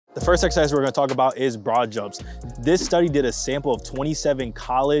The first exercise we're going to talk about is broad jumps. This study did a sample of 27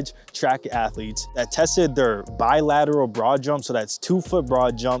 college track athletes that tested their bilateral broad jump, so that's 2-foot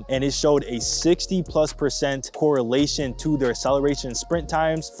broad jump, and it showed a 60+% correlation to their acceleration sprint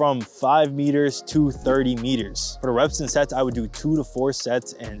times from 5 meters to 30 meters. For the reps and sets, I would do 2 to 4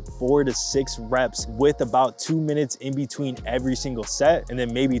 sets and 4 to 6 reps with about 2 minutes in between every single set, and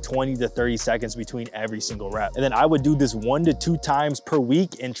then maybe 20 to 30 seconds between every single rep. And then I would do this 1 to 2 times per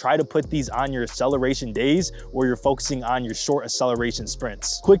week and try to put these on your acceleration days where you're focusing on your short acceleration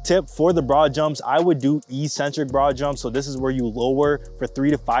sprints. Quick tip for the broad jumps, I would do eccentric broad jumps. So this is where you lower for 3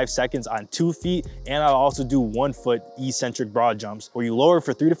 to 5 seconds on 2 feet. And I'll also do 1-foot eccentric broad jumps where you lower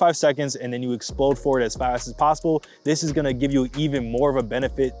for 3 to 5 seconds and then you explode forward as fast as possible. This is gonna give you even more of a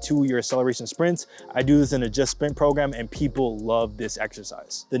benefit to your acceleration sprints. I do this in a Just Sprint program and people love this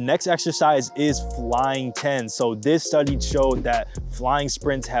exercise. The next exercise is flying 10. So this study showed that flying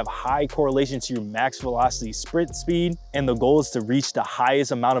sprints have high correlation to your max velocity sprint speed, and the goal is to reach the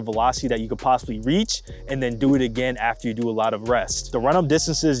highest amount of velocity that you could possibly reach and then do it again after you do a lot of rest. The run-up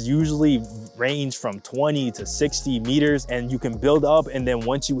distances usually range from 20 to 60 meters, and you can build up, and then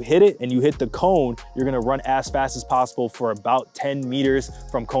once you hit it and you hit the cone, you're gonna run as fast as possible for about 10 meters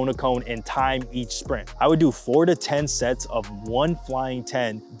from cone to cone and time each sprint. I would do 4 to 10 sets of 1 flying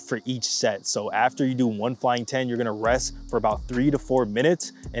 10 for each set. So after you do 1 flying 10, you're gonna rest for about 3 to 4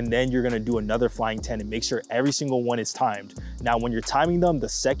 minutes, and then you're gonna do another flying 10 and make sure every single one is timed. Now, when you're timing them, the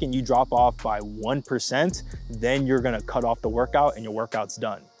second you drop off by 1%, then you're gonna cut off the workout and your workout's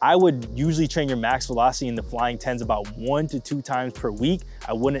done. I would usually train your max velocity in the flying 10s about 1 to 2 times per week.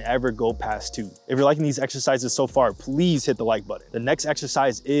 I wouldn't ever go past 2. If you're liking these exercises so far, please hit the like button. The next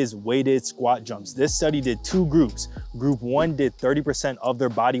exercise is weighted squat jumps. This study did 2 groups. Group 1 did 30% of their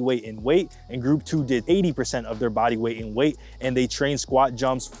body weight in weight, and group 2 did 80% of their body weight in weight, and they trained squat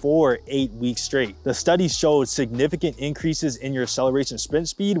jumps for 8 weeks straight. The study showed significant increases in your acceleration sprint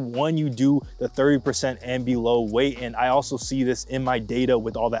speed when you do the 30% and below weight, and I also see this in my data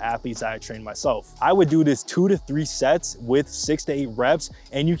with all the athletes that I train myself. I would do this 2 to 3 sets with 6 to 8 reps,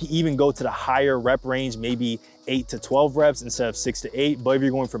 and you can even go to the higher rep range, maybe 8 to 12 reps instead of 6 to 8. But if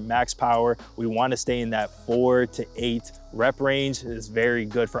you're going for max power, we want to stay in that 4 to 8 rep range. It's very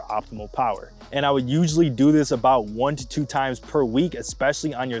good for optimal power. And I would usually do this about 1 to 2 times per week,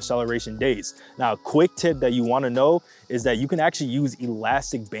 especially on your acceleration days. Now, a quick tip that you want to know is that you can actually use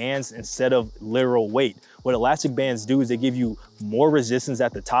elastic bands instead of literal weight. What elastic bands do is they give you more resistance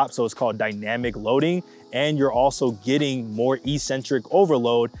at the top, so it's called dynamic loading, and you're also getting more eccentric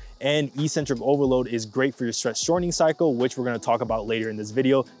overload. And eccentric overload is great for your stretch shortening cycle, which we're gonna talk about later in this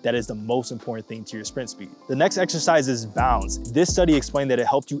video. That is the most important thing to your sprint speed. The next exercise is bounds. This study explained that it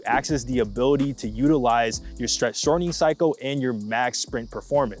helped you access the ability to utilize your stretch shortening cycle and your max sprint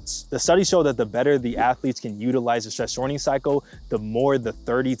performance. The study showed that the better the athletes can utilize the stretch shortening cycle, the more the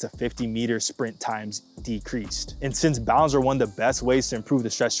 30 to 50 meter sprint times decreased. And since bounds are one of the best ways to improve the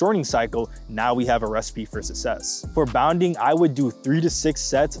stretch shortening cycle, now we have a recipe for success. For bounding, I would do 3 to 6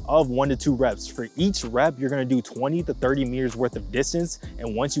 sets of 1 to 2 reps. For each rep, you're gonna do 20 to 30 meters worth of distance,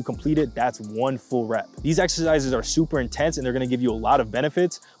 and once you complete it, that's 1 full rep. These exercises are super intense and they're gonna give you a lot of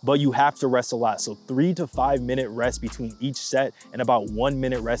benefits, but you have to rest a lot. So 3 to 5 minute rest between each set and about 1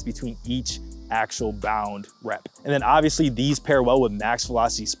 minute rest between each actual bound rep. And then obviously these pair well with max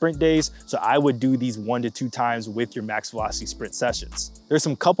velocity sprint days. So I would do these 1 to 2 times with your max velocity sprint sessions. There's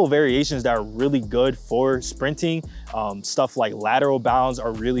some couple variations that are really good for sprinting. Stuff like lateral bounds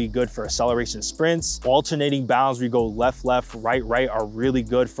are really good for acceleration sprints. Alternating bounds where you go left, left, right, right are really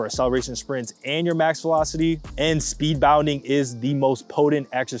good for acceleration sprints and your max velocity. And speed bounding is the most potent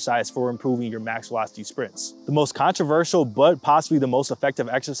exercise for improving your max velocity sprints. The most controversial, but possibly the most effective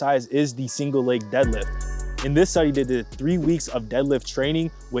exercise is the single leg deadlift. In this study, they did 3 weeks of deadlift training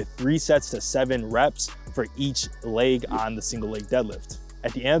with 3 sets to 7 reps for each leg on the single leg deadlift.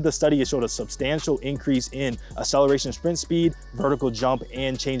 At the end of the study, it showed a substantial increase in acceleration sprint speed, vertical jump,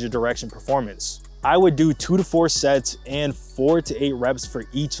 and change of direction performance. I would do 2 to 4 sets and 4 to 8 reps for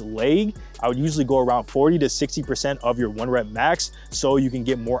each leg. I would usually go around 40 to 60% of your 1 rep max so you can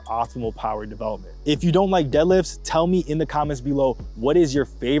get more optimal power development. If you don't like deadlifts, tell me in the comments below, what is your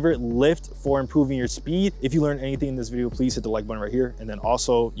favorite lift for improving your speed? If you learned anything in this video, please hit the like button right here. And then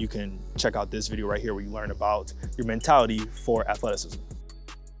also you can check out this video right here where you learn about your mentality for athleticism.